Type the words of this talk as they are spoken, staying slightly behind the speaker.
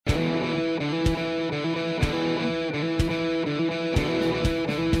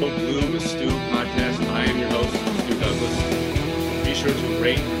sure to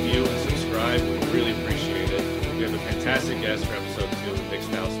rate, review, and subscribe. We really appreciate it. We have a fantastic guest for episode 2 with Nick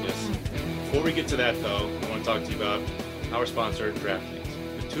Stauskas. Before we get to that, though, I want to talk to you about our sponsor, DraftKings.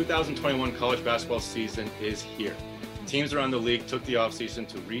 The 2021 college basketball season is here. Teams around the league took the offseason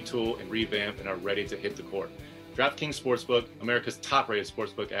to retool and revamp and are ready to hit the court. DraftKings Sportsbook, America's top-rated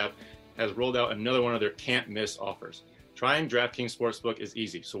sportsbook app, has rolled out another one of their can't-miss offers. Trying DraftKings Sportsbook is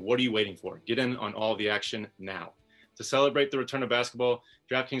easy, so what are you waiting for? Get in on all the action now. To celebrate the return of basketball,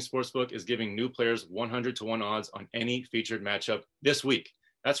 DraftKings Sportsbook is giving new players 100-1 odds on any featured matchup this week.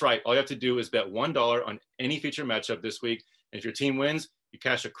 That's right. All you have to do is bet $1 on any featured matchup this week, and if your team wins, you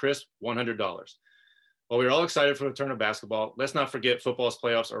cash a crisp $100. While we're all excited for the return of basketball, let's not forget football's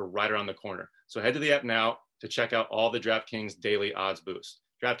playoffs are right around the corner. So head to the app now to check out all the DraftKings daily odds boosts.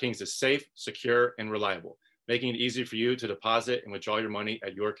 DraftKings is safe, secure, and reliable, making it easy for you to deposit and withdraw your money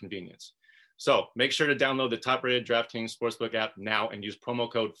at your convenience. So make sure to download the top-rated DraftKings Sportsbook app now and use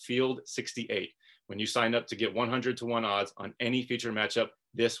promo code FIELD68 when you sign up to get 100-1 odds on any featured matchup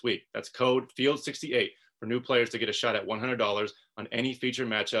this week. That's code FIELD68 for new players to get a shot at $100 on any featured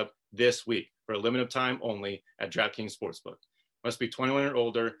matchup this week for a limited time only at DraftKings Sportsbook. Must be 21 or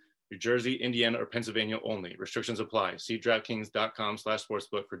older, New Jersey, Indiana, or Pennsylvania only. Restrictions apply. See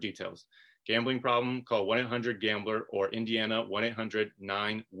DraftKings.com/sportsbook for details. Gambling problem? Call 1-800-GAMBLER or Indiana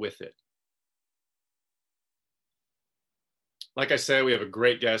 1-800-9-WITH-IT. Like I said, we have a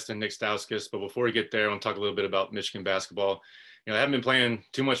great guest in Nick Stauskas, but before we get there, I want to talk a little bit about Michigan basketball. I haven't been playing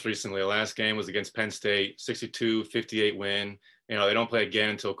too much recently. The last game was against Penn State, 62-58 win. They don't play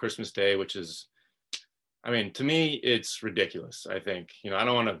again until Christmas Day, which is, to me, it's ridiculous, I think. I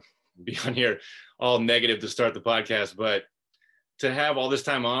don't want to be on here all negative to start the podcast, but to have all this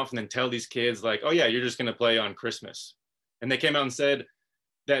time off and then tell these kids like, oh yeah, you're just going to play on Christmas. And they came out and said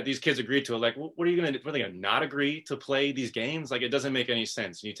that these kids agreed to it. Like, what are you going to do? Are they going to not agree to play these games? Like, it doesn't make any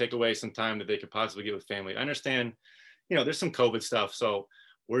sense. You take away some time that they could possibly get with family. I understand, there's some COVID stuff. So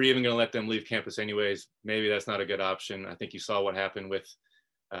we're even going to let them leave campus anyways. Maybe that's not a good option. I think you saw what happened with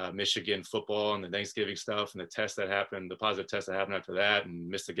Michigan football and the Thanksgiving stuff and the test that happened, the positive test that happened after that, and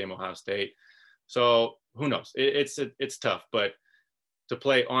missed the game Ohio State. So who knows? It's tough, but to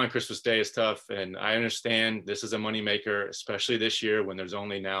play on Christmas Day is tough. And I understand this is a moneymaker, especially this year when there's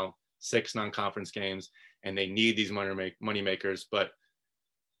only now 6 non-conference games and they need these money makers. But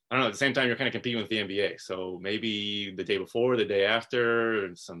I don't know, at the same time, you're kind of competing with the NBA. So maybe the day before, the day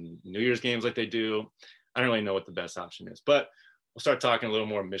after, some New Year's games like they do. I don't really know what the best option is, but we'll start talking a little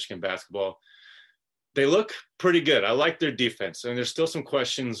more Michigan basketball. They look pretty good. I like their defense. And there's still some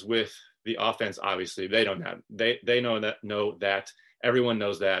questions with the offense, obviously. They don't have, they know that. Everyone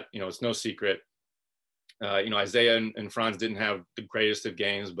knows that, it's no secret. Isaiah and Franz didn't have the greatest of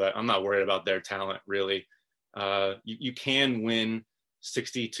games, but I'm not worried about their talent, really. You can win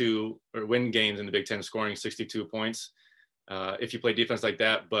 62 or win games in the Big Ten scoring 62 points if you play defense like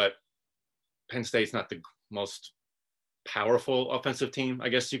that, but Penn State's not the most powerful offensive team, I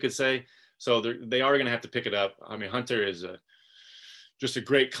guess you could say. So they are going to have to pick it up. Hunter is just a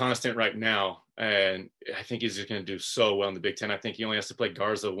great constant right now. And I think he's just going to do so well in the Big Ten. I think he only has to play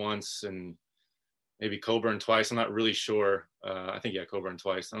Garza once and maybe Coburn twice. I'm not really sure. I think, Coburn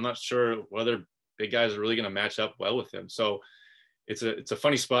twice. I'm not sure whether big guys are really going to match up well with him. So it's a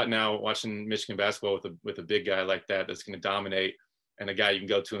funny spot now watching Michigan basketball with a big guy like that that's going to dominate and a guy you can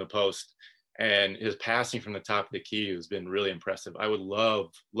go to in the post. And his passing from the top of the key has been really impressive. I would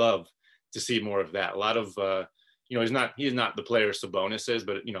love to see more of that. A lot of he's not the player Sabonis is,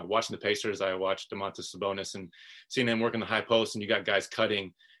 but watching the Pacers, I watched Domantas Sabonis and seeing him work in the high post, and you got guys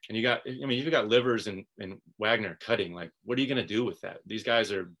cutting, and you've got Livers and Wagner cutting. Like, what are you going to do with that? These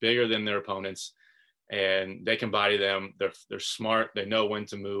guys are bigger than their opponents, and they can body them. They're smart. They know when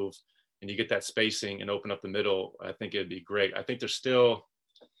to move, and you get that spacing and open up the middle. I think it'd be great. I think they're still,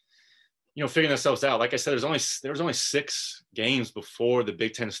 figuring themselves out. Like I said, there was only 6 games before the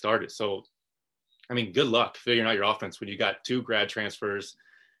Big Ten started, so. Good luck figuring out your offense when you got 2 grad transfers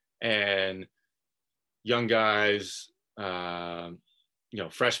and young guys,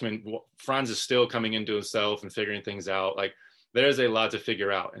 freshmen. Franz is still coming into himself and figuring things out. Like, there's a lot to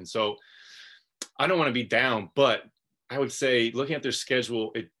figure out. And so I don't want to be down, but I would say looking at their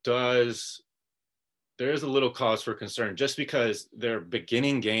schedule, there is a little cause for concern just because their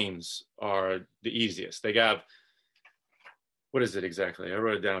beginning games are the easiest. They got, what is it exactly? I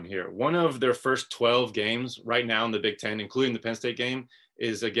wrote it down here. One of their first 12 games right now in the Big Ten, including the Penn State game,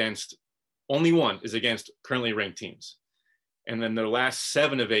 only one is against currently ranked teams. And then their last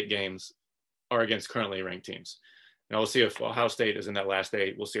 7 of 8 games are against currently ranked teams. Now we'll see if Ohio State is in that last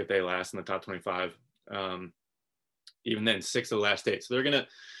 8. We'll see if they last in the top 25. Even then, 6 of the last 8. So they're gonna,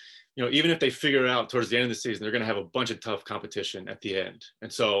 even if they figure it out towards the end of the season, they're gonna have a bunch of tough competition at the end.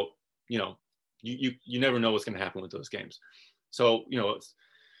 And so, you never know what's gonna happen with those games. So,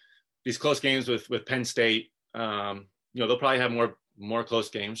 these close games with Penn State, they'll probably have more close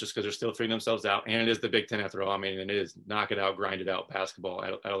games just because they're still figuring themselves out. And it is the Big Ten after all. I mean, it is knock it out, grind it out basketball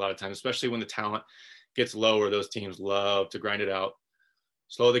at a lot of times, especially when the talent gets lower. Those teams love to grind it out,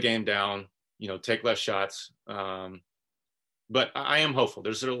 slow the game down, take less shots. But I am hopeful.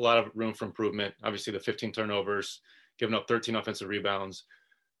 There's a lot of room for improvement. Obviously, the 15 turnovers, giving up 13 offensive rebounds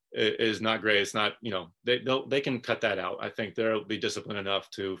is not great. It's not, they can cut that out. I think they'll be disciplined enough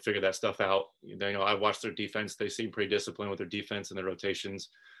to figure that stuff out. I watched their defense. They seem pretty disciplined with their defense and their rotations.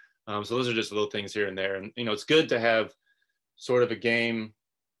 So those are just little things here and there. And, it's good to have sort of a game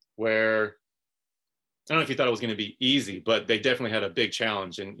where, I don't know if you thought it was going to be easy, but they definitely had a big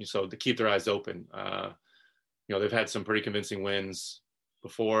challenge. And so to keep their eyes open, they've had some pretty convincing wins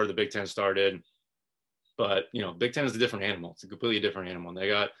before the Big Ten started. But, Big Ten is a different animal. It's a completely different animal. And they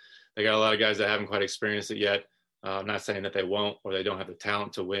got a lot of guys that haven't quite experienced it yet. I'm not saying that they won't or they don't have the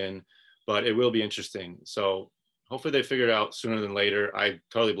talent to win, but it will be interesting. So hopefully they figure it out sooner than later. I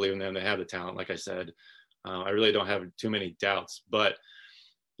totally believe in them. They have the talent, like I said. I really don't have too many doubts. But,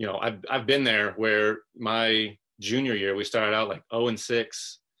 I've been there where my junior year, we started out like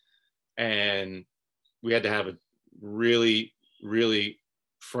 0-6, and we had to have a really, really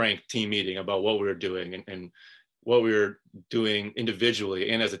frank team meeting about what we were doing and what we were doing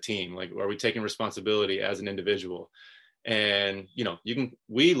individually and as a team. Like, are we taking responsibility as an individual? And,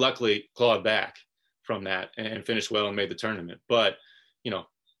 we luckily clawed back from that and finished well and made the tournament. But,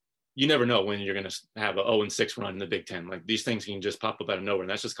 you never know when you're going to have a 0-6 run in the Big Ten. Like, these things can just pop up out of nowhere. And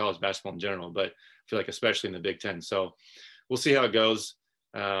that's just college basketball in general, but I feel like especially in the Big Ten. So we'll see how it goes.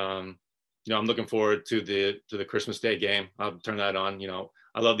 I'm looking forward to the Christmas Day game. I'll turn that on.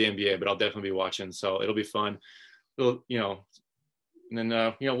 I love the NBA, but I'll definitely be watching. So it'll be fun. And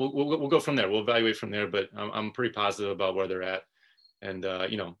then we'll go from there. We'll evaluate from there. But I'm pretty positive about where they're at. And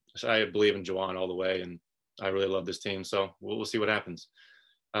I believe in Juwan all the way, and I really love this team. So we'll see what happens.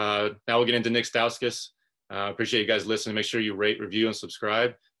 Now we'll get into Nick Stauskas. Appreciate you guys listening. Make sure you rate, review, and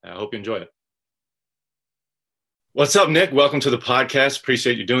subscribe. I hope you enjoy it. What's up, Nick? Welcome to the podcast.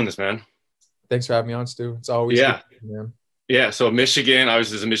 Appreciate you doing this, man. Thanks for having me on, Stu. It's always good, man. Yeah. So Michigan,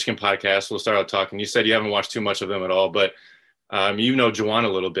 obviously, is a Michigan podcast. We'll start out talking. You said you haven't watched too much of them at all, but Juwan a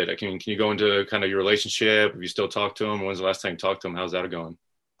little bit. Can you go into kind of your relationship? Have you still talked to him? When's the last time you talked to him? How's that going?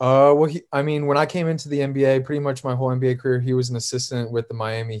 Well, when I came into the NBA, pretty much my whole NBA career, he was an assistant with the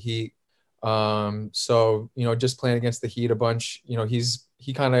Miami Heat. So, just playing against the Heat a bunch,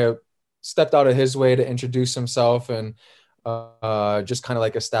 he kind of stepped out of his way to introduce himself and just kind of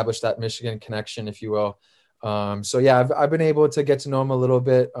like establish that Michigan connection, if you will. So yeah, I've been able to get to know him a little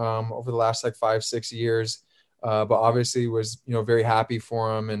bit over the last like 5-6 years, but obviously was, very happy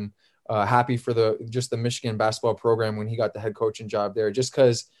for him and happy for the Michigan basketball program when he got the head coaching job there, just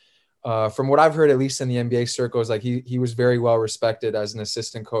because from what I've heard, at least in the NBA circles, like he was very well respected as an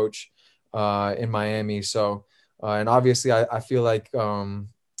assistant coach in Miami. So, and obviously I feel like,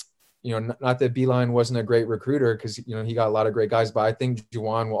 not that Beilein wasn't a great recruiter because, he got a lot of great guys, but I think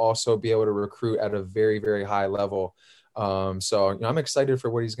Juwan will also be able to recruit at a very, very high level. So, I'm excited for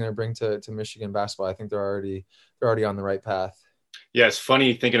what he's going to bring to Michigan basketball. I think they're already on the right path. Yeah, it's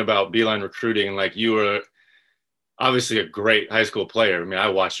funny thinking about Beilein recruiting. Like, you were obviously a great high school player. I mean, I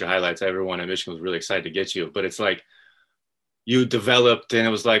watched your highlights. Everyone in Michigan was really excited to get you, but it's like you developed and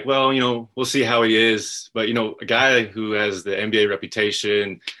it was like, well, we'll see how he is. But, a guy who has the NBA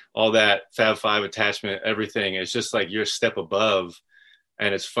reputation, all that Fab Five attachment, everything, it's just like you're a step above.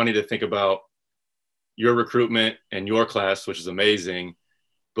 And it's funny to think about your recruitment and your class, which is amazing.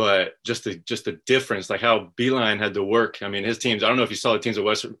 But just the difference, like how Beilein had to work. I mean, his teams, I don't know if you saw the teams of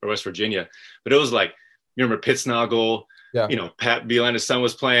West Virginia, but it was like, you remember Pittsnoggle, yeah. Pat Beilein, his son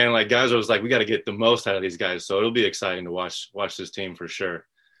was playing. Like, guys was like, we got to get the most out of these guys. So it'll be exciting to watch this team for sure.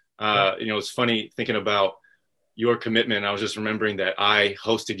 It's funny thinking about your commitment. I was just remembering that I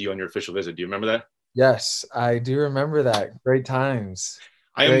hosted you on your official visit. Do you remember that? Yes, I do remember that. Great times.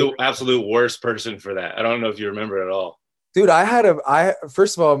 I am the absolute worst person for that. I don't know if you remember it at all. Dude,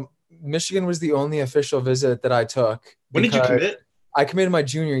 first of all, Michigan was the only official visit that I took. When did you commit? I committed my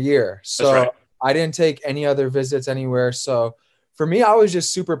junior year. So that's right. I didn't take any other visits anywhere. So for me, I was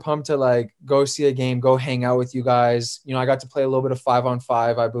just super pumped to like go see a game, go hang out with you guys. I got to play a little bit of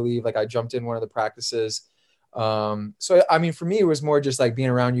 5-on-5, I believe. Like, I jumped in one of the practices. So, I mean, for me, it was more just like being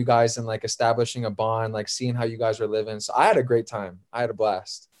around you guys and like establishing a bond, like seeing how you guys were living. So I had a great time. I had a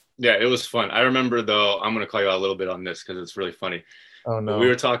blast. Yeah, it was fun. I remember though, I'm gonna call you out a little bit on this because it's really funny. Oh But we no.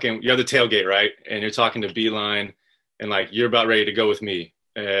 were talking, you have the tailgate, right? And you're talking to Beeline, and like you're about ready to go with me,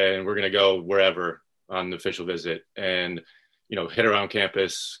 and we're gonna go wherever on the official visit, and hit around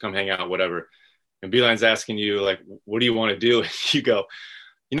campus, come hang out, whatever. And Beeline's asking you like, what do you want to do? And you go,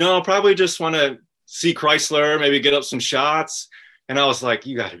 I'll probably just want to see Chrysler, maybe get up some shots. And I was like,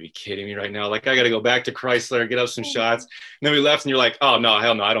 you got to be kidding me right now. Like, I got to go back to Chrysler, get up some shots. And then we left, and you're like, oh, no,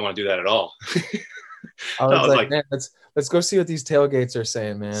 hell no, I don't want to do that at all. I I was was like, like, man, let's go see what these tailgates are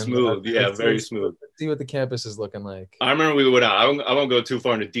saying, man. smooth. Yeah, very smooth. Let's see what the campus is looking like. I remember we went out. I won't go too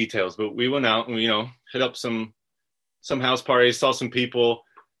far into details, but we went out and, hit up some house parties, saw some people.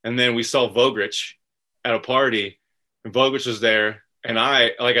 And then we saw Vogrich at a party, and Vogrich was there. And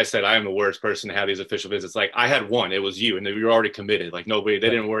like I said, I am the worst person to have these official visits. Like I had one, it was you, and you were already committed. Like they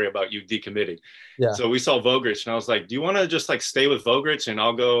didn't worry about you decommitting. Yeah. So we saw Vogrich, and I was like, do you want to just like stay with Vogrich and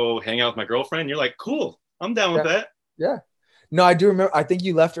I'll go hang out with my girlfriend? And you're like, cool, I'm down with that. Yeah. No, I do remember. I think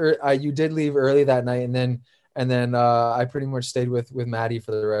you left, you did leave early that night. And then I pretty much stayed with Maddie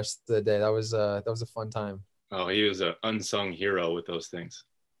for the rest of the day. That was a fun time. Oh, he was an unsung hero with those things.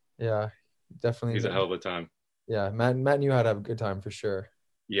 Yeah, definitely. He's a hell of a time. Yeah. Matt knew how to have a good time for sure.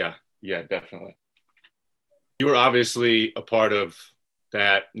 Yeah, definitely. You were obviously a part of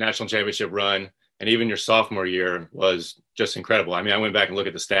that national championship run, and even your sophomore year was just incredible. I mean, I went back and looked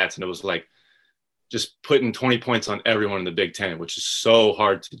at the stats, and it was like just putting 20 points on everyone in the Big Ten, which is so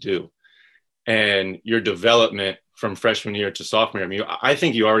hard to do. And your development from freshman year to sophomore year, I mean, I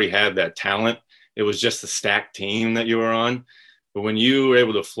think you already had that talent. It was just the stacked team that you were on. But when you were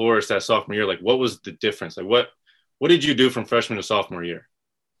able to flourish that sophomore year, like what was the difference? Like what did you do from freshman to sophomore year?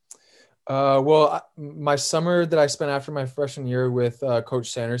 Well, my summer that I spent after my freshman year with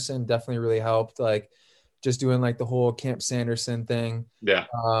Coach Sanderson definitely really helped. Like just doing like the whole Camp Sanderson thing. Yeah.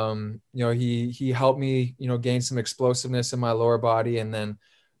 He helped me, gain some explosiveness in my lower body, and then,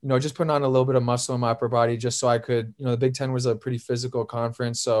 just putting on a little bit of muscle in my upper body just so I could, the Big Ten was a pretty physical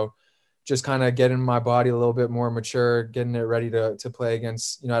conference. So just kind of getting my body a little bit more mature, getting it ready to play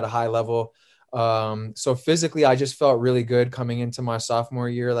against, at a high level. So physically, I just felt really good coming into my sophomore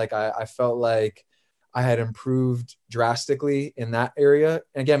year. Like I felt like I had improved drastically in that area.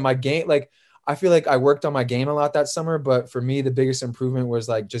 And again, my game, like I feel like I worked on my game a lot that summer, but for me, the biggest improvement was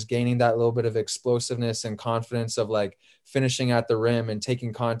like just gaining that little bit of explosiveness and confidence of like finishing at the rim and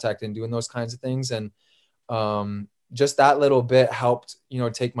taking contact and doing those kinds of things. And just that little bit helped,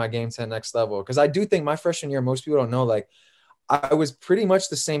 take my game to the next level. Cause I do think my freshman year, most people don't know, like I was pretty much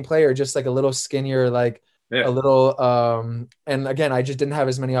the same player, just like a little skinnier, like a little, and again, I just didn't have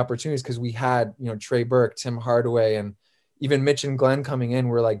as many opportunities because we had, Trey Burke, Tim Hardaway, and even Mitch and Glenn coming in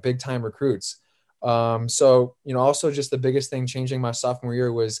were like big time recruits. So, also just the biggest thing changing my sophomore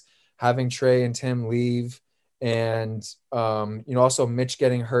year was having Trey and Tim leave, and, also Mitch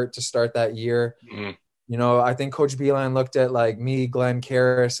getting hurt to start that year. Mm-hmm. I think Coach Beeline looked at like me, Glenn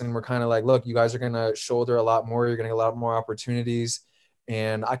Karras, and we're kind of like, look, you guys are going to shoulder a lot more. You're going to get a lot more opportunities.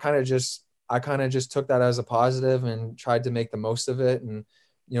 And I kind of just took that as a positive and tried to make the most of it. And,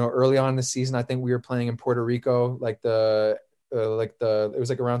 early on in the season, I think we were playing in Puerto Rico, it was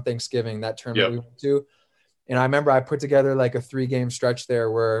like around Thanksgiving, that tournament we went to. And I remember I put together like a 3-game stretch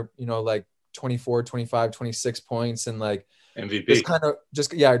there where, like 24, 25, 26 points and like, MVP.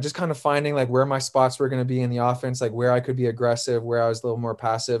 Just kind of finding like where my spots were going to be in the offense, like where I could be aggressive, where I was a little more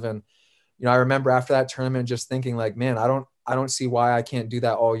passive. And, I remember after that tournament, just thinking like, man, I don't see why I can't do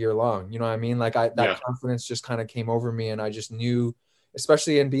that all year long. You know what I mean? Like that confidence just kind of came over me, and I just knew,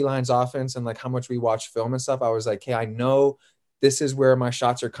 especially in Beeline's offense and like how much we watch film and stuff, I was like, hey, I know this is where my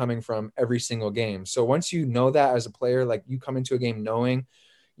shots are coming from every single game. So once you know that as a player, like you come into a game knowing,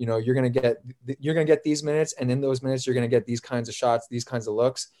 you're going to get these minutes, and in those minutes, you're going to get these kinds of shots, these kinds of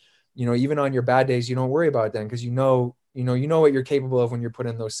looks, even on your bad days, you don't worry about it then. Cause you know what you're capable of when you're put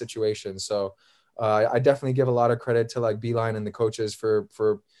in those situations. So I definitely give a lot of credit to like Beeline and the coaches for,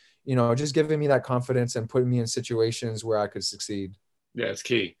 just giving me that confidence and putting me in situations where I could succeed. Yeah, it's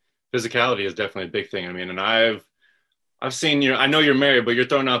key. Physicality is definitely a big thing. I mean, and I've seen I know you're married, but you're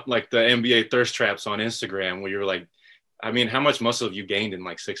throwing out like the NBA thirst traps on Instagram where you're like, I mean, how much muscle have you gained in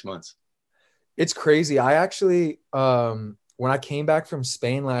like 6 months? It's crazy. I actually, when I came back from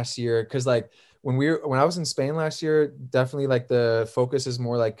Spain last year, cause like when I was in Spain last year, definitely like the focus is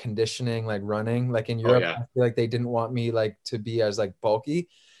more like conditioning, like running, like in Europe, I feel like they didn't want me like to be as like bulky.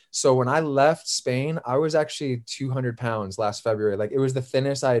 So when I left Spain, I was actually 200 pounds last February. Like it was the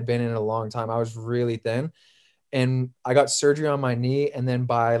thinnest I had been in a long time. I was really thin, and I got surgery on my knee. And then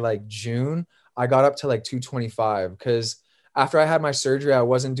by like June, I got up to like 225 because after I had my surgery, I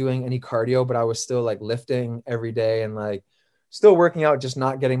wasn't doing any cardio, but I was still like lifting every day and like still working out, just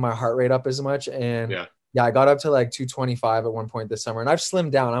not getting my heart rate up as much. And Yeah. yeah, I got up to like 225 at one point this summer, and I've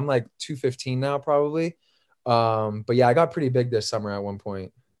slimmed down. I'm like 215 now probably. But yeah, I got pretty big this summer at one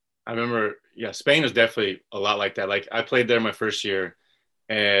point. I remember, yeah, Spain is definitely a lot like that. Like I played there my first year,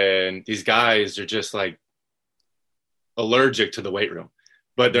 and these guys are just like allergic to the weight room,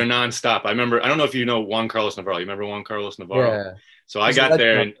 but they're nonstop. I remember, I don't know if you know Juan Carlos Navarro. You remember Juan Carlos Navarro? Yeah. So I He's a got legend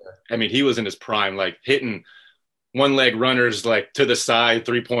there, up and I mean, he was in his prime, like hitting one leg runners like to the side,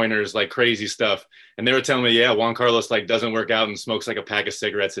 3-pointers, like crazy stuff. And they were telling me, yeah, Juan Carlos like doesn't work out and smokes like a pack of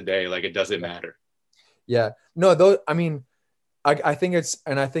cigarettes a day. Like it doesn't there. matter. Yeah. No, though, I mean, I think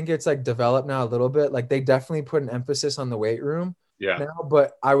it's like developed now a little bit. Like they definitely put an emphasis on the weight room Yeah. now,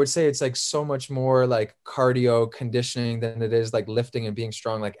 but I would say it's like so much more like cardio conditioning than it is like lifting and being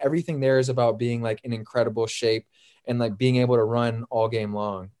strong. Like everything there is about being like in incredible shape and like being able to run all game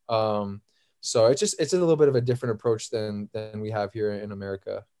long. So it's a little bit of a different approach than we have here in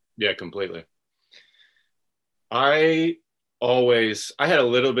America. Yeah, completely. I I had a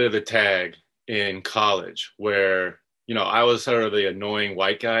little bit of a tag in college where, I was sort of the annoying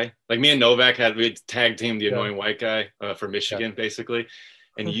white guy. Like me and Novak we tag team the Yeah. annoying white guy for Yeah. Michigan, basically.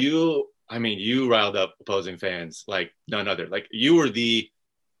 And I mean, you riled up opposing fans like none other. Like you were the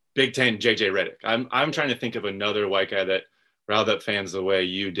Big Ten JJ Redick. I'm trying to think of another white guy that riled up fans the way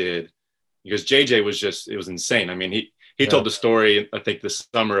you did, because JJ was it was insane. I mean, he Yeah. told the story, I think this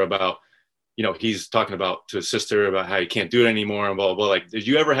summer about, he's talking about to his sister about how he can't do it anymore and blah, blah, blah. Like, did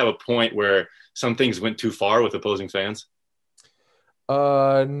you ever have a point where some things went too far with opposing fans?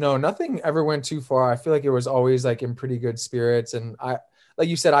 No, nothing ever went too far. I feel like it was always like in pretty good spirits, and like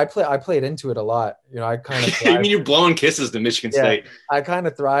you said, I played into it a lot. I kind of You thrived. mean you're blowing kisses to Michigan Yeah, State? I kind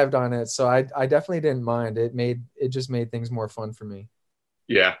of thrived on it, so I definitely didn't mind. It just made things more fun for me.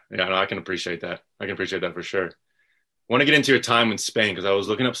 Yeah, yeah, no, I can appreciate that. I can appreciate that for sure. I want to get into your time in Spain because I was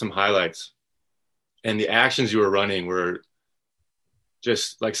looking up some highlights, and the actions you were running were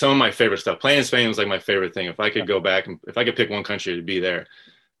just like some of my favorite stuff. Playing in Spain was like my favorite thing. If I could go back and if I could pick one country to be there,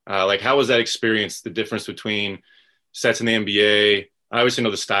 like how was that experience? The difference between sets in the NBA. I obviously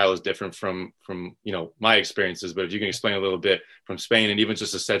know the style is different from my experiences, but if you can explain a little bit from Spain and even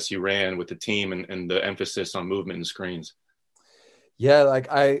just the sets you ran with the team and the emphasis on movement and screens. Yeah,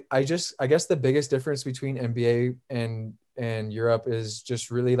 like I guess the biggest difference between NBA and Europe is just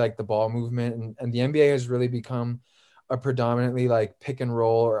really like the ball movement, and the NBA has really become a predominantly like pick and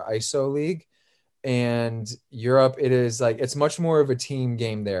roll or ISO league. And Europe, it is like it's much more of a team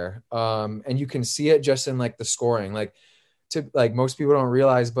game there. And you can see it just in like the scoring. Like most people don't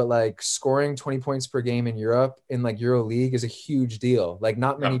realize, but like scoring 20 points per game in Europe in like Euro League is a huge deal. Like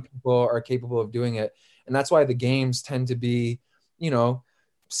not Yeah. many people are capable of doing it. And that's why the games tend to be, you know,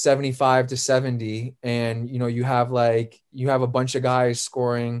 75 to 70. And, you have a bunch of guys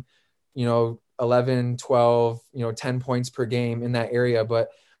scoring, 11, 12, 10 points per game in that area. But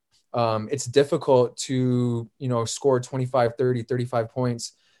it's difficult to, score 25, 30, 35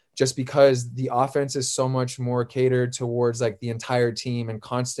 points just because the offense is so much more catered towards like the entire team and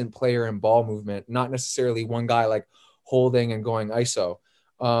constant player and ball movement, not necessarily one guy like holding and going ISO.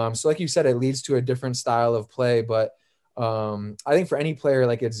 So like you said, it leads to a different style of play, but I think for any player,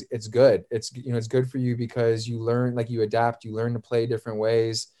 like it's good. It's good for you because you learn, like you adapt, you learn to play different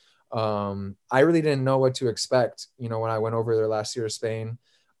ways. I really didn't know what to expect, when I went over there last year to Spain.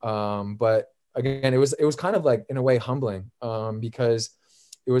 But again, it was kind of like in a way humbling, because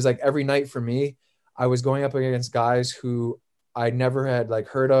it was like every night for me, I was going up against guys who I never had like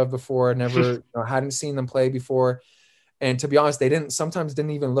heard of before, never hadn't seen them play before. And to be honest, they sometimes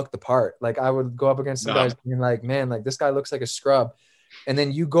didn't even look the part. Like I would go up against some No. guys being like, man, like this guy looks like a scrub. And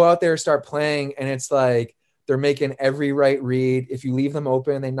then you go out there, start playing, and it's like they're making every right read. If you leave them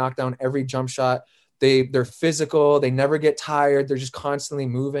open, they knock down every jump shot. They're physical. They never get tired. They're just constantly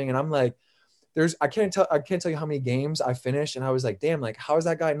moving. And I'm like, I can't tell you how many games I finished, and I was like, damn, like how is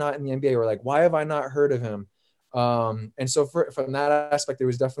that guy not in the NBA? Or like, why have I not heard of him? And so from that aspect, it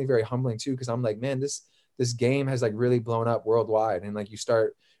was definitely very humbling too, because I'm like, man, this game has like really blown up worldwide, and like you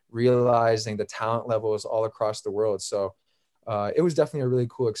start realizing the talent levels all across the world. So it was definitely a really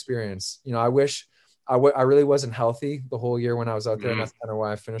cool experience. I wish I really wasn't healthy the whole year when I was out there, and that's kind of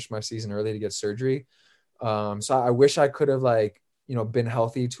why I finished my season early to get surgery. So I wish I could have been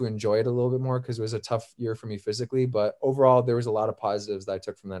healthy to enjoy it a little bit more, because it was a tough year for me physically. But overall, there was a lot of positives that I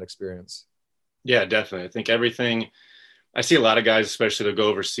took from that experience. Yeah, definitely. I think everything. I see a lot of guys, especially to go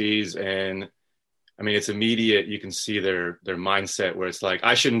overseas, and I mean, it's immediate. You can see their mindset where it's like,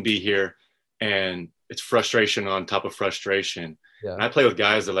 I shouldn't be here, and it's frustration on top of frustration. Yeah. And I play with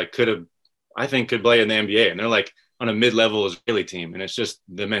guys that like I think could play in the NBA, and they're like on a mid-level Israeli team, and it's just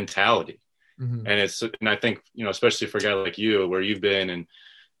the mentality. Mm-hmm. And I think, especially for a guy like you, where you've been and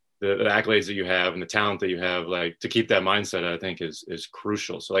the accolades that you have and the talent that you have, like to keep that mindset, I think is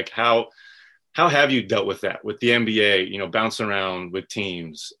crucial. So like how have you dealt with that with the NBA, bouncing around with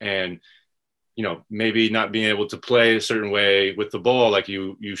teams and, maybe not being able to play a certain way with the ball like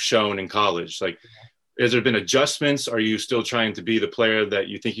you've shown in college? Like, has there been adjustments? Are you still trying to be the player that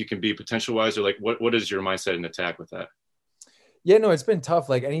you think you can be potential wise? Or like, what is your mindset and attack with that? Yeah, no, it's been tough.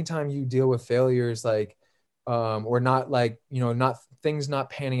 Like anytime you deal with failures, like, or not like, not things not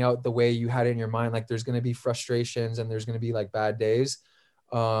panning out the way you had it in your mind, like there's going to be frustrations and there's going to be like bad days.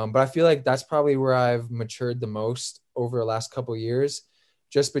 But I feel like that's probably where I've matured the most over the last couple of years,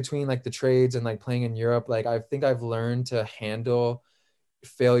 just between like the trades and like playing in Europe. Like, I think I've learned to handle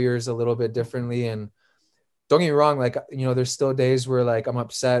failures a little bit differently. And don't get me wrong, like, there's still days where like I'm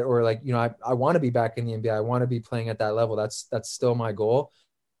upset or like, I want to be back in the NBA. I want to be playing at that level. That's still my goal.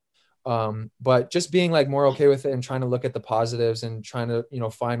 But just being like more okay with it and trying to look at the positives and trying to,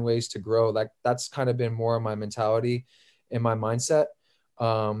 find ways to grow. Like that's kind of been more of my mentality and my mindset.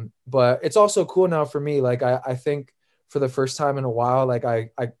 But it's also cool now for me. Like, I think for the first time in a while, like I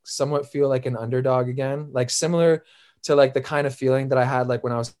somewhat feel like an underdog again, like similar to like the kind of feeling that I had like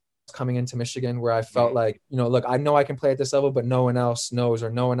when I was coming into Michigan, where I felt like, look, I know I can play at this level, but no one else knows, or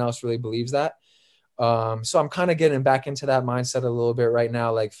no one else really believes that. So I'm kind of getting back into that mindset a little bit right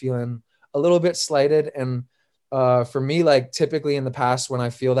now, like feeling a little bit slighted. And for me, like typically in the past, when I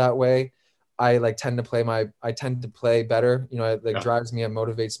feel that way, I tend to play better. It like drives me and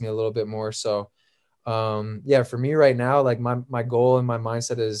motivates me a little bit more. So yeah, for me right now, like my goal and my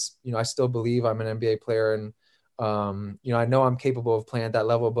mindset is, I still believe I'm an NBA player, and I know I'm capable of playing at that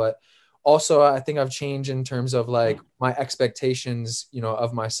level, but also I think I've changed in terms of like my expectations,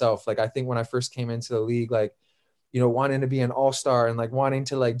 of myself. Like I think when I first came into the league, like, wanting to be an all-star and like wanting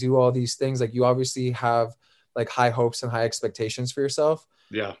to like do all these things, like you obviously have like high hopes and high expectations for yourself.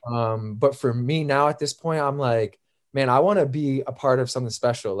 Yeah. But for me now at this point, I'm like, man, I want to be a part of something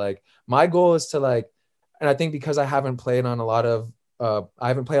special. Like my goal is to like, and I think because I haven't played on I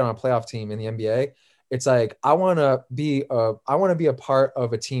haven't played on a playoff team in the NBA. It's like, I want to be a part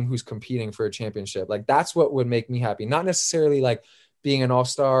of a team who's competing for a championship. Like that's what would make me happy. Not necessarily like being an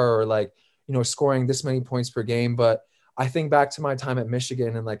all-star or like, scoring this many points per game. But I think back to my time at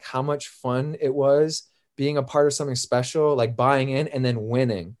Michigan and like how much fun it was being a part of something special, like buying in and then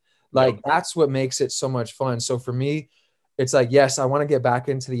winning. Like that's what makes it so much fun. So for me, it's like, yes, I want to get back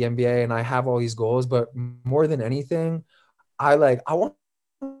into the NBA and I have all these goals, but more than anything, I want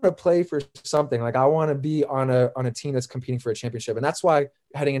to play for something. Like I want to be on a team that's competing for a championship. And that's why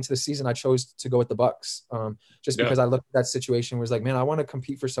heading into the season, I chose to go with the Bucks. Just because I looked at that situation, was like, man, I want to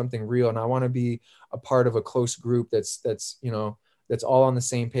compete for something real. And I want to be a part of a close group that's all on the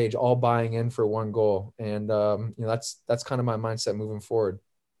same page, all buying in for one goal. And, that's kind of my mindset moving forward.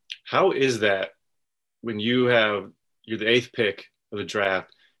 How is that when you're the eighth pick of the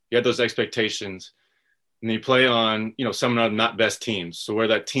draft, you had those expectations, and you play on, some of the not best teams. So where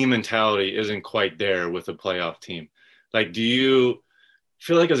that team mentality isn't quite there with a playoff team. Like, do you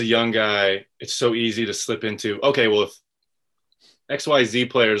feel like as a young guy, it's so easy to slip into, okay, well, if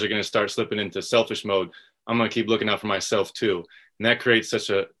XYZ players are going to start slipping into selfish mode, I'm going to keep looking out for myself too. And that creates such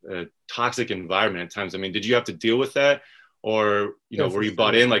a toxic environment at times. I mean, did you have to deal with that? Or, were you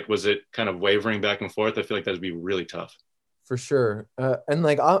bought in? Like, was it kind of wavering back and forth? I feel like that'd be really tough. For sure. And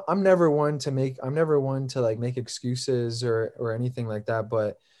like, I'm never one to like make excuses or anything like that.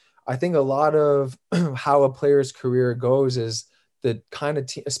 But I think a lot of how a player's career goes is the kind of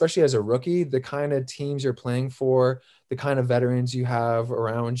team, especially as a rookie, the kind of teams you're playing for, the kind of veterans you have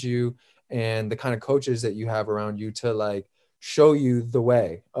around you, and the kind of coaches that you have around you to like show you the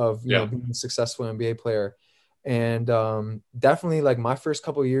way of, being a successful NBA player. And definitely like my first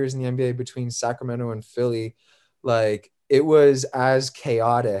couple of years in the NBA between Sacramento and Philly, like it was as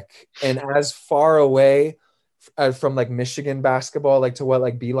chaotic and as far away from like Michigan basketball, like to what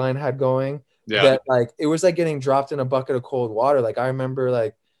like Beeline had going, that like it was like getting dropped in a bucket of cold water. Like I remember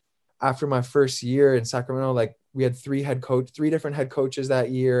like after my first year in Sacramento, like we had three different head coaches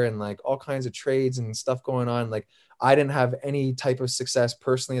that year, and like all kinds of trades and stuff going on. Like I didn't have any type of success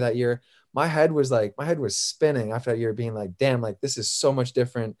personally that year. My head was spinning after that year, being like, damn, like this is so much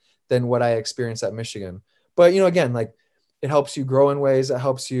different than what I experienced at Michigan. But, again, like it helps you grow in ways, it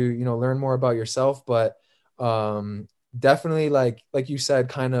helps you, learn more about yourself. But definitely like you said,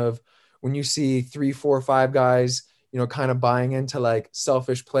 kind of when you see 3, 4, 5 guys, kind of buying into like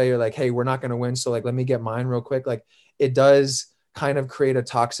selfish play or like, hey, we're not going to win, so like let me get mine real quick. Like it does kind of create a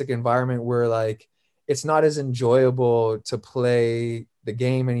toxic environment where like it's not as enjoyable to play the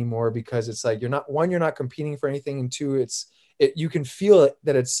game anymore, because it's like you're not competing for anything, and two, you can feel it,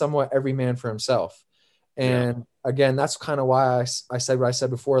 that it's somewhat every man for himself. Yeah. And again, that's kind of why I said what I said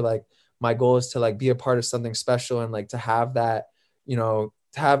before. Like my goal is to like be a part of something special, and like to have that, to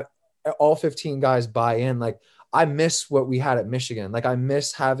have all 15 guys buy in. Like I miss what we had at Michigan. Like I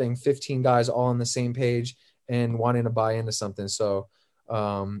miss having 15 guys all on the same page and wanting to buy into something. So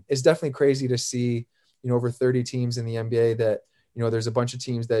it's definitely crazy to see, over 30 teams in the NBA that, there's a bunch of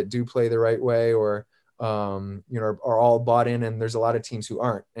teams that do play the right way, or are all bought in, and there's a lot of teams who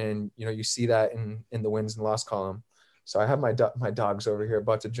aren't. And you see that in the wins and loss column. So I have my dogs over here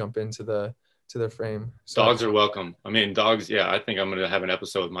about to jump into the frame. So Dogs are welcome. I mean, dogs. Yeah, I think I'm going to have an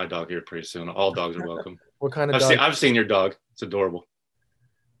episode with my dog here pretty soon. All dogs are welcome. What kind of dog? I've seen your dog. It's adorable.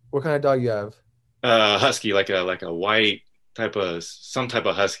 What kind of dog you have? Husky, like a white some type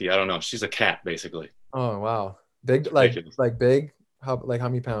of husky. I don't know. She's a cat basically. Oh wow, big, like big. How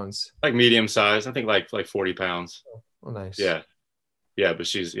many pounds? Like medium size. I think like 40 pounds. Oh, nice. Yeah, but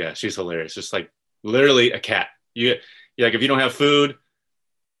she's hilarious. Just like literally a cat. Like if you don't have food,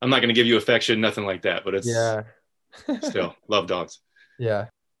 I'm not going to give you affection, nothing like that. But it's still love dogs. Yeah.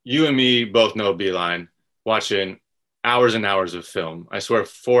 You and me both know Beilein, watching hours and hours of film. I swear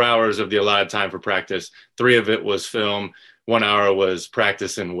 4 hours of the allotted time for practice, 3 of it was film, 1 hour was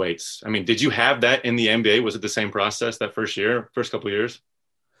practice and weights. I mean, did you have that in the NBA? Was it the same process that first couple of years?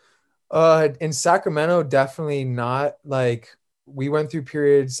 In Sacramento, definitely not. Like we went through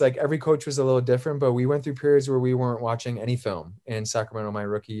periods, like every coach was a little different, but we went through periods where we weren't watching any film in Sacramento my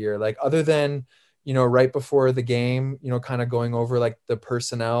rookie year. Like other than, right before the game, kind of going over like the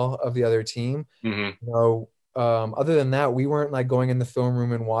personnel of the other team, other than that, we weren't like going in the film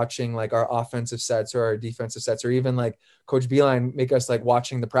room and watching like our offensive sets or our defensive sets, or even like Coach Beilein make us like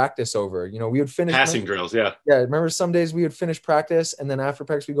watching the practice over. We would finish passing drills. Yeah. Remember some days we would finish practice, and then after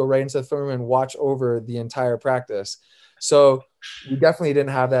practice we go right into the film room and watch over the entire practice. So we definitely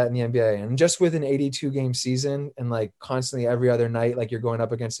didn't have that in the NBA. And just with an 82 game season and like constantly every other night, like you're going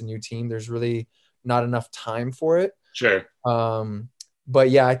up against a new team, there's really not enough time for it. Sure.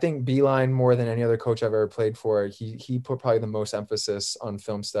 But yeah, I think Beilein, more than any other coach I've ever played for, he put probably the most emphasis on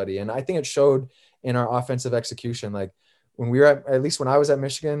film study. And I think it showed in our offensive execution. Like when we were at least when I was at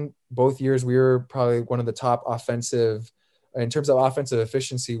Michigan, both years, we were probably one of the top in terms of offensive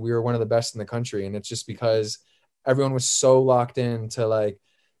efficiency, we were one of the best in the country. And it's just because everyone was so locked in to like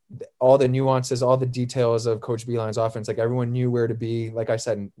all the nuances, all the details of Coach Beilein's offense. Like everyone knew where to be. Like I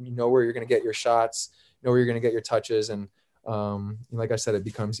said, where you're going to get your shots, where you're going to get your touches. And like I said, it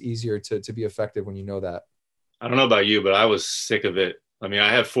becomes easier to be effective when you know that. I don't know about you, but I was sick of it. I mean,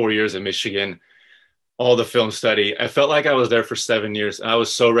 I had 4 years at Michigan, all the film study. I felt like I was there for 7 years. I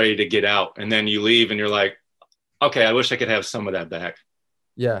was so ready to get out. And then you leave and you're like, okay, I wish I could have some of that back.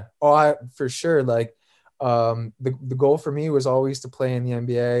 Yeah. Oh, for sure. Like the goal for me was always to play in the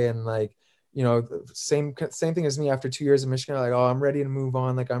NBA, and like, same thing as me after 2 years of Michigan, like, oh, I'm ready to move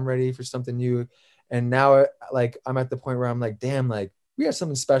on. Like I'm ready for something new. And now like, I'm at the point where I'm like, damn, like we have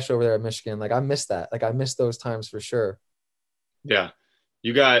something special over there at Michigan. Like I miss that. Like I miss those times for sure. Yeah.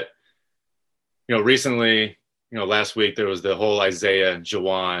 You got, recently, last week there was the whole Isaiah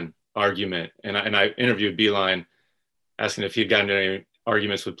Jawan argument. And I interviewed Beilein asking if he'd gotten any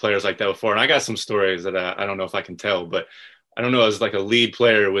arguments with players like that before. And I got some stories that I don't know if I can tell, but I don't know. It was like a lead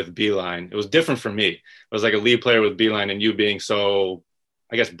player with Beilein. It was different for me. It was like a lead player with Beilein and you being so,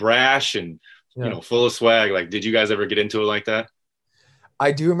 I guess, brash and, full of swag. Like, did you guys ever get into it like that?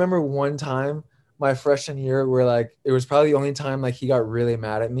 I do remember one time my freshman year where like, it was probably the only time like he got really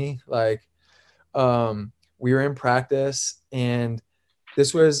mad at me. Like, we were in practice and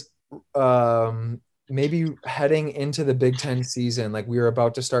this was, maybe heading into the Big Ten season. Like we were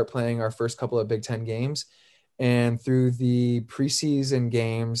about to start playing our first couple of Big Ten games, and through the preseason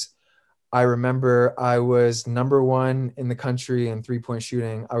games, I remember I was number 1 in the country in 3-point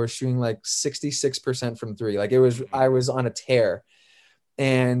shooting. I was shooting like 66% from 3. Like I was on a tear.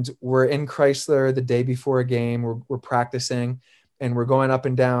 And we're in Chrysler the day before a game. We're practicing and we're going up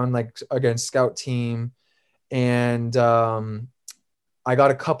and down like against scout team. And I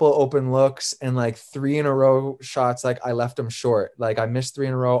got a couple open looks and like 3 in a row shots. Like I left them short. Like I missed 3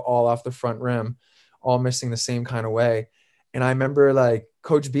 in a row, all off the front rim, all missing the same kind of way. And I remember like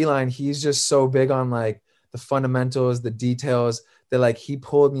Coach Beilein, he's just so big on like the fundamentals, the details, that like he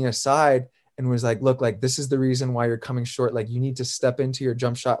pulled me aside and was like, look, like this is the reason why you're coming short. Like you need to step into your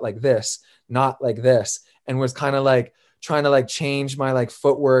jump shot like this, not like this. and was kind of like trying to like change my like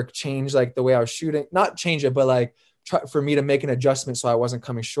footwork, change like the way I was shooting, not change it, but like try for me to make an adjustment so I wasn't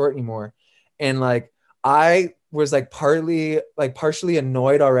coming short anymore. And like I was like partially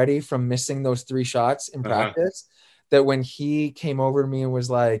annoyed already from missing those 3 shots in Uh-huh. practice, that when he came over to me and was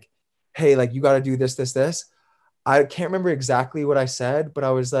like, hey, like you got to do this, this, this. I can't remember exactly what I said, but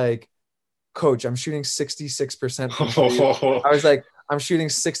I was like, coach, I'm shooting 66% from three. I was like, I'm shooting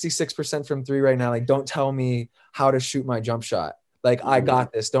 66% from three right now. Like, don't tell me how to shoot my jump shot. Like, I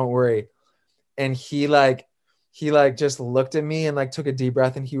got this. Don't worry. And he just looked at me and like took a deep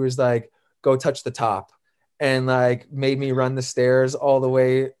breath, and he was like, go touch the top, and like made me run the stairs all the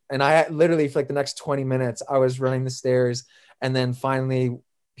way. And I literally for like the next 20 minutes, I was running the stairs. And then finally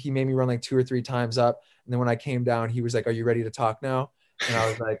he made me run like 2 or 3 times up. And then when I came down, he was like, are you ready to talk now? And I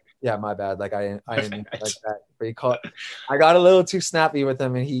was like, yeah, my bad. Like I didn't mean like that. But I got a little too snappy with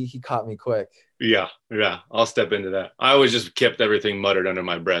him, and he caught me quick. Yeah, yeah. I'll step into that. I always just kept everything muttered under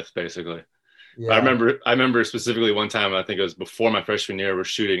my breath, basically. Yeah. I remember specifically one time, I think it was before my freshman year, we're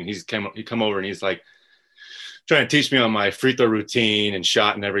shooting. He come over and he's like trying to teach me on my free throw routine and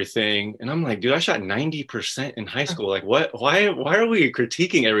shot and everything. And I'm like, dude, I shot 90% in high school. Like what, why are we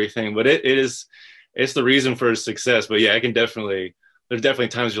critiquing everything? But it's the reason for success. But yeah, there's definitely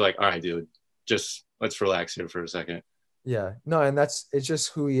times you're like, all right, dude, just let's relax here for a second. Yeah. No, and it's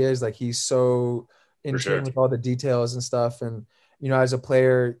just who he is. Like he's so in For tune sure. with all the details and stuff. And as a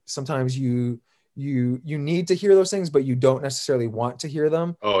player, sometimes you need to hear those things, but you don't necessarily want to hear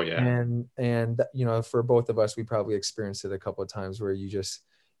them. Oh yeah. And for both of us, we probably experienced it a couple of times where you just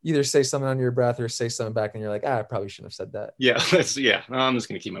either say something under your breath or say something back, and you're like, I probably shouldn't have said that. Yeah. Yeah. I'm just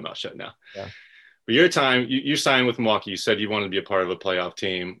going to keep my mouth shut now. Yeah. But your time, you signed with Milwaukee. You said you wanted to be a part of a playoff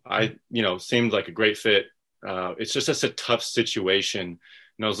team. Seemed like a great fit. It's just a tough situation.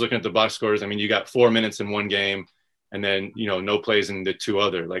 And I was looking at the box scores. I mean, you got 4 minutes in one game, and then no plays in the two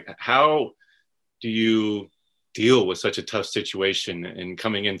other. Like, how do you deal with such a tough situation and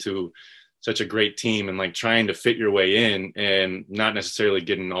coming into such a great team and like trying to fit your way in and not necessarily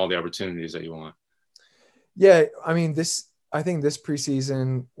getting all the opportunities that you want? Yeah. I mean, I think this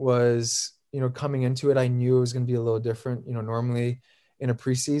preseason was, coming into it, I knew it was going to be a little different. Normally in a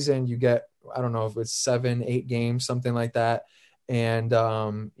preseason, you get, I don't know if it's 7, 8 games, something like that. And,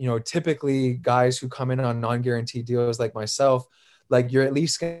 typically guys who come in on non-guaranteed deals like myself, like you're at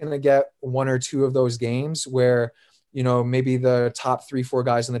least going to get 1 or 2 of those games where, maybe the top 3, 4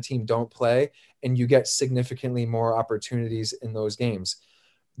 guys on the team don't play, and you get significantly more opportunities in those games.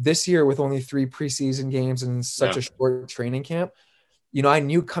 This year, with only 3 preseason games and such Yeah. a short training camp, I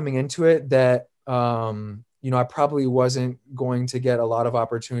knew coming into it that, I probably wasn't going to get a lot of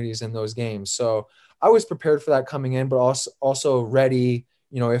opportunities in those games. So I was prepared for that coming in, but also ready,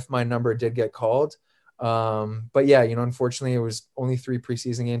 if my number did get called. But yeah, unfortunately it was only 3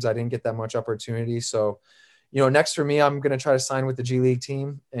 preseason games. I didn't get that much opportunity. So, next for me, I'm going to try to sign with the G League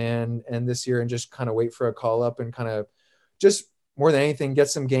team and this year and just kind of wait for a call up and kind of just more than anything, get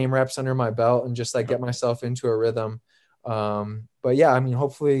some game reps under my belt and just like get myself into a rhythm. But yeah, I mean,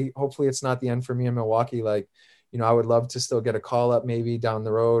 hopefully it's not the end for me in Milwaukee. Like, I would love to still get a call up maybe down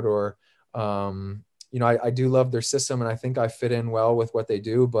the road, or, I do love their system and I think I fit in well with what they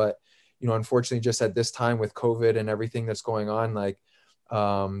do. But, unfortunately just at this time with COVID and everything that's going on, like,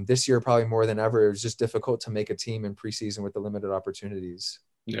 this year, probably more than ever, it was just difficult to make a team in preseason with the limited opportunities.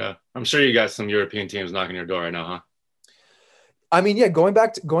 Yeah. I'm sure you got some European teams knocking your door right now, huh? I mean, yeah, going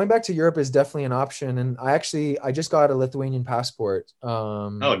back to Europe is definitely an option. And I just got a Lithuanian passport. Oh,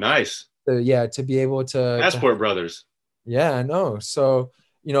 nice. To be able Passport brothers. Yeah, I know. So,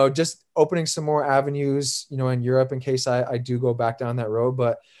 just opening some more avenues, in Europe in case I do go back down that road.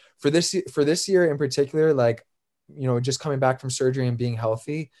 But for this year in particular, like, just coming back from surgery and being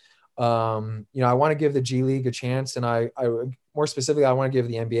healthy, I want to give the G League a chance. And I more specifically, I want to give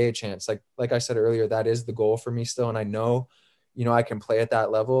the NBA a chance. Like I said earlier, that is the goal for me still. And I know, I can play at that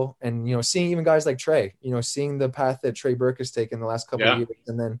level. And, seeing even guys like Trey, seeing the path that Trey Burke has taken the last couple of years,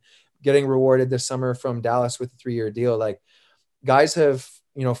 and then getting rewarded this summer from Dallas with a 3-year deal. Like, guys have,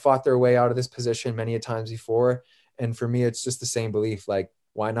 fought their way out of this position many a times before. And for me, it's just the same belief. Like,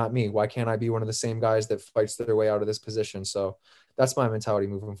 why not me? Why can't I be one of the same guys that fights their way out of this position? So that's my mentality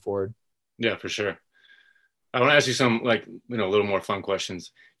moving forward. Yeah, for sure. I want to ask you some, like, a little more fun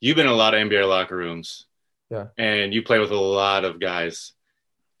questions. You've been in a lot of NBA locker rooms. Yeah. And you play with a lot of guys.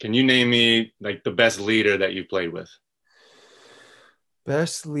 Can you name me like the best leader that you played with?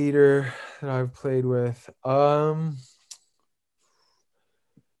 Best leader that I've played with. I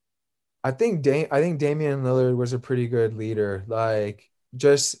think Damian Lillard was a pretty good leader. Like,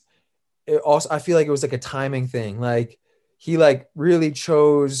 just it also, I feel like it was like a timing thing. Like he like really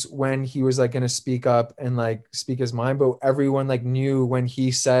chose when he was like going to speak up and like speak his mind, but everyone like knew when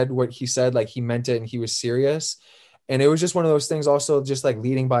he said what he said, like he meant it and he was serious. And it was just one of those things also just like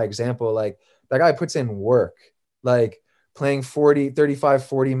leading by example. Like that guy puts in work, like playing 40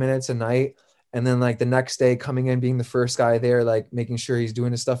 minutes a night. And then like the next day coming in, being the first guy there, like making sure he's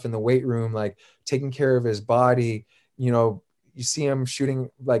doing his stuff in the weight room, like taking care of his body, you know, you see him shooting,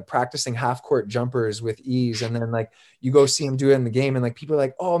 like practicing half court jumpers with ease. And then like you go see him do it in the game and like people are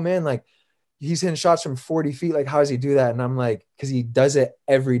like, oh man, like he's hitting shots from 40 feet. Like, how does he do that? And I'm like, cause he does it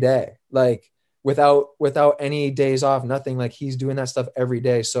every day. Like without any days off, nothing. Like he's doing that stuff every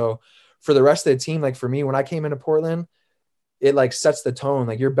day. So for the rest of the team, like for me, when I came into Portland, it like sets the tone.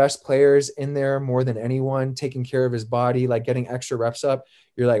 Like your best players in there more than anyone, taking care of his body, like getting extra reps up.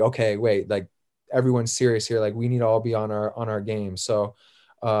 You're like, okay, wait, like everyone's serious here. Like we need to all be on our game. So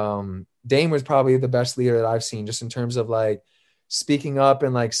Dame was probably the best leader that I've seen, just in terms of like speaking up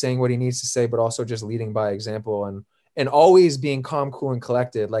and like saying what he needs to say, but also just leading by example and always being calm, cool, and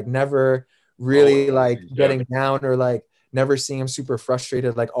collected. Like never really like Yeah. getting down or like never seeing him super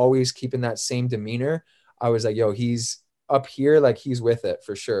frustrated. Like always keeping that same demeanor. I was like, yo, he's up here, like he's with it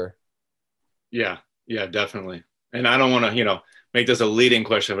for sure. Yeah, yeah, definitely. And I don't want to, make this a leading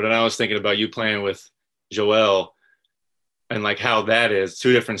question, but then I was thinking about you playing with Joel and like how that is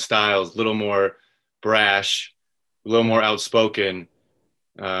two different styles, a little more brash, a little more outspoken.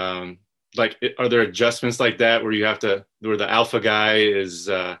 Like, are there adjustments like that where you have to, where the alpha guy is,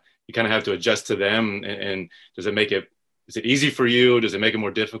 you kind of have to adjust to them? And does it make it, is it easy for you? Does it make it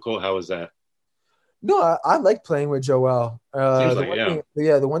more difficult? How is that? No, I like playing with Joel. Seems The like, one yeah. thing,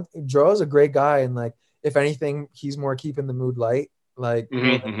 yeah, the one Joel's a great guy, and like if anything, he's more keeping the mood light, like more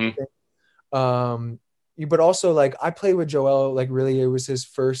Mm-hmm, than mm-hmm. anything. But also like I played with Joel, like really it was his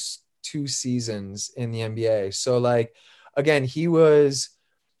first 2 seasons in the NBA. So like again, he was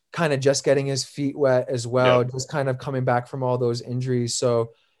kind of just getting his feet wet as well, Yep, just kind of coming back from all those injuries.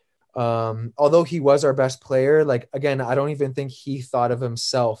 So although he was our best player, like again, I don't even think he thought of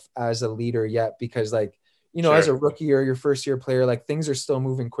himself as a leader yet, because like, as sure. a rookie or your first year player, like things are still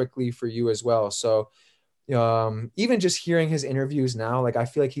moving quickly for you as well. So even just hearing his interviews now, like I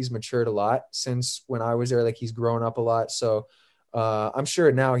feel like he's matured a lot since when I was there. Like he's grown up a lot. So I'm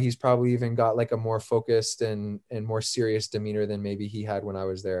sure now he's probably even got like a more focused and more serious demeanor than maybe he had when I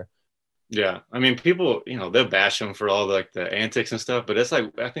was there. Yeah, I mean, people, they'll bash him for all like the antics and stuff, but it's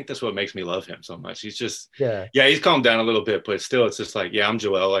like I think that's what makes me love him so much. He's just, Yeah. yeah, he's calmed down a little bit, but still, it's just like, yeah, I'm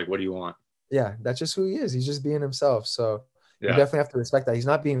Joel. Like, what do you want? Yeah, that's just who he is. He's just being himself. So you Yeah, definitely have to respect that. He's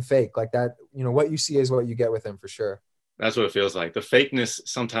not being fake like that. What you see is what you get with him for sure. that's what it feels like. The fakeness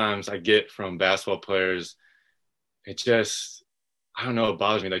sometimes I get from basketball players, it just, I don't know, it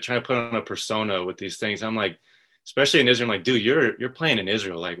bothers me. Like trying to put on a persona with these things. I'm like, especially in Israel, I'm like, dude, you're playing in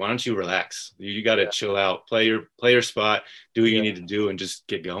Israel. Like, why don't you relax? You got to Yeah. chill out, play your spot, do what you Yeah. need to do, and just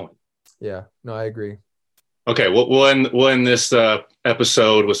get going. Yeah. No, I agree. Okay, we'll end this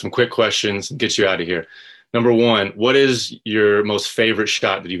episode with some quick questions and get you out of here. Number one, what is your most favorite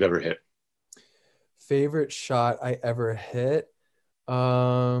shot that you've ever hit? Favorite shot I ever hit.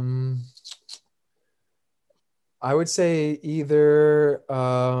 Um, I would say either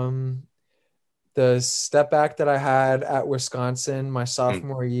the step back that I had at Wisconsin my Mm,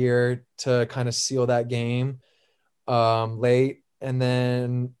 sophomore year to kind of seal that game late. And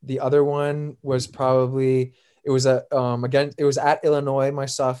then the other one was probably it was again it was at Illinois my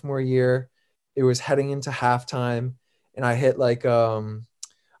sophomore year. It was heading into halftime, and I hit like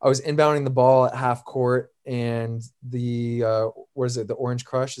I was inbounding the ball at half court, and the what is it, the Orange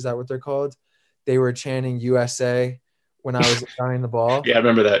Crush, is that what they're called? They were chanting USA when I was inbounding the ball, yeah, I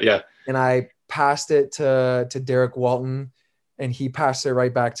remember that. Yeah. and I passed it to Derek Walton, and he passed it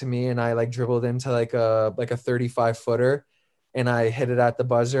right back to me, and I like dribbled into like a 35 footer, and I hit it at the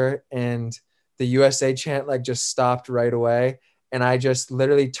buzzer, and the USA chant like just stopped right away, and I just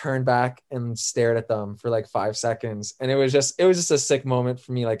literally turned back and stared at them for like 5 seconds, and it was just a sick moment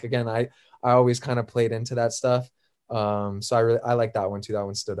for me. Like again, I always kind of played into that stuff. So I like that one too. That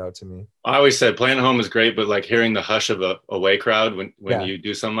one stood out to me. I always said playing at home is great, but like hearing the hush of a away crowd when Yeah. you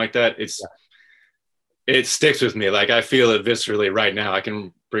do something like that, Yeah. it sticks with me. Like I feel it viscerally right now. I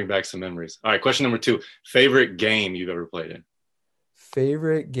can bring back some memories. All right, question number two: favorite game you've ever played in?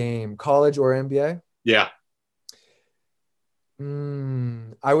 Favorite game, college or NBA? Yeah,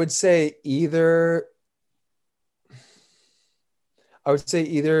 I would say either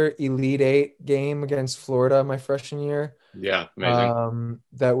Elite Eight game against Florida my freshman year. yeah, amazing.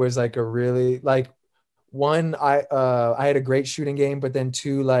 That was like a really like one, I had a great shooting game, but then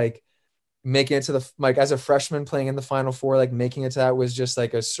two, like making it to the, like, as a freshman playing in the Final Four, like making it to that was just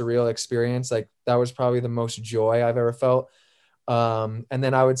like a surreal experience. Like that was probably the most joy I've ever felt. And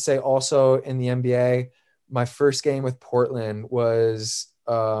then I would say also in the NBA, my first game with Portland was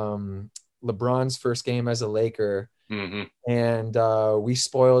LeBron's first game as a Laker. Mm-hmm. And we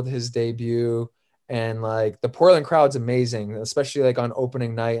spoiled his debut. And like the Portland crowd's amazing, especially like on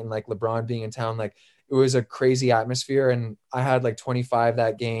opening night and like LeBron being in town. Like it was a crazy atmosphere. And I had like 25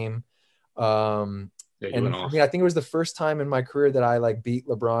 that game. And for me, I think it was the first time in my career that I like beat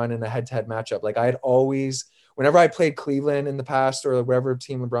LeBron in a head-to-head matchup. Like I had always, whenever I played Cleveland in the past or whatever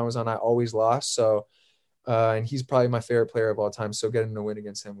team LeBron was on, I always lost. So, and he's probably my favorite player of all time. So getting a win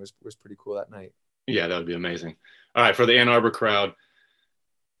against him was pretty cool that night. Yeah, that would be amazing. All right, for the Ann Arbor crowd,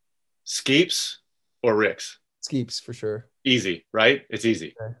 Skeeps or Rick's? Skeeps for sure. Easy, right? It's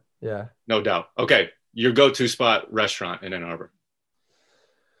easy. Yeah. No doubt. Okay, your go-to spot restaurant in Ann Arbor.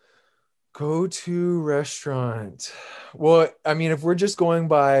 Go-to restaurant. Well, I mean, if we're just going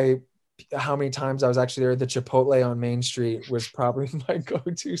by how many times I was actually there, the Chipotle on Main Street was probably my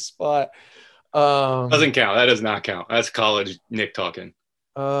go-to spot. Doesn't count. That does not count. That's college Nick talking.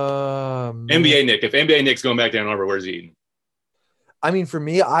 NBA Nick. If NBA Nick's going back to Ann Arbor, where's he eating? I mean, for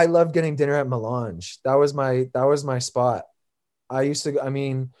me, I love getting dinner at Melange. That was my spot. I used to, I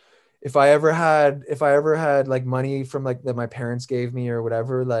mean, if I ever had like money from like that my parents gave me or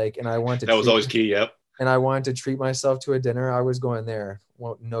whatever, like, and I wanted to, that was always key. Yep. And I wanted to treat myself to a dinner, I was going there.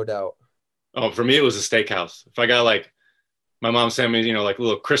 Well, no doubt. Oh, for me, it was a steakhouse. If I got like, my mom sent me, like a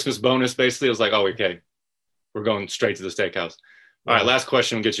little Christmas bonus, basically, it was like, oh, okay, we're going straight to the steakhouse. All right, last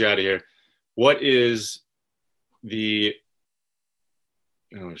question, we'll get you out of here. What is the,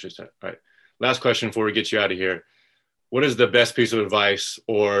 all right, last question before we get you out of here. What is the best piece of advice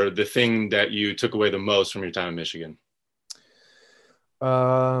or the thing that you took away the most from your time in Michigan?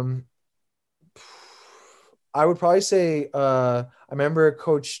 I would probably say, I remember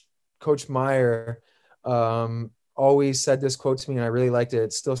Coach Meyer always said this quote to me, and I really liked it.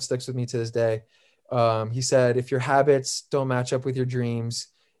 It still sticks with me to this day. He said, if your habits don't match up with your dreams,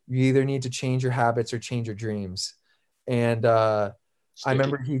 you either need to change your habits or change your dreams. And I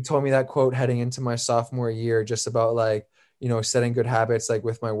remember he told me that quote heading into my sophomore year, just about like, setting good habits, like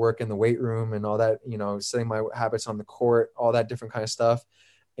with my work in the weight room and all that, setting my habits on the court, all that different kind of stuff.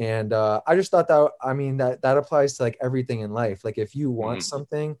 And I just thought that, I mean, that applies to like everything in life. Like if you want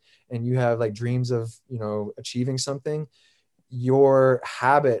something and you have like dreams of, achieving something, your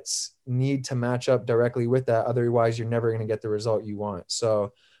habits need to match up directly with that. Otherwise you're never going to get the result you want.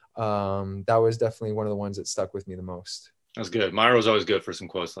 So that was definitely one of the ones that stuck with me the most. That's good. Myra was always good for some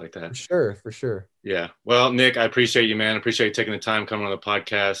quotes like that. For sure. Yeah. Well, Nick, I appreciate you, man. I appreciate you taking the time coming on the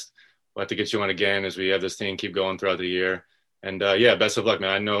podcast. We'll have to get you on again as we have this thing keep going throughout the year. And yeah, best of luck,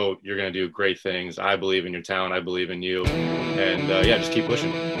 man. I know you're going to do great things. I believe in your talent. I believe in you. And yeah, just keep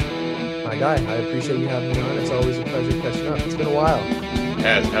pushing. My guy, I appreciate you having me on. It's always a pleasure catching up. It's been a while. It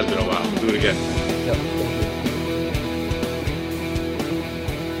has been a while. We'll do it again. Yep. Thank you.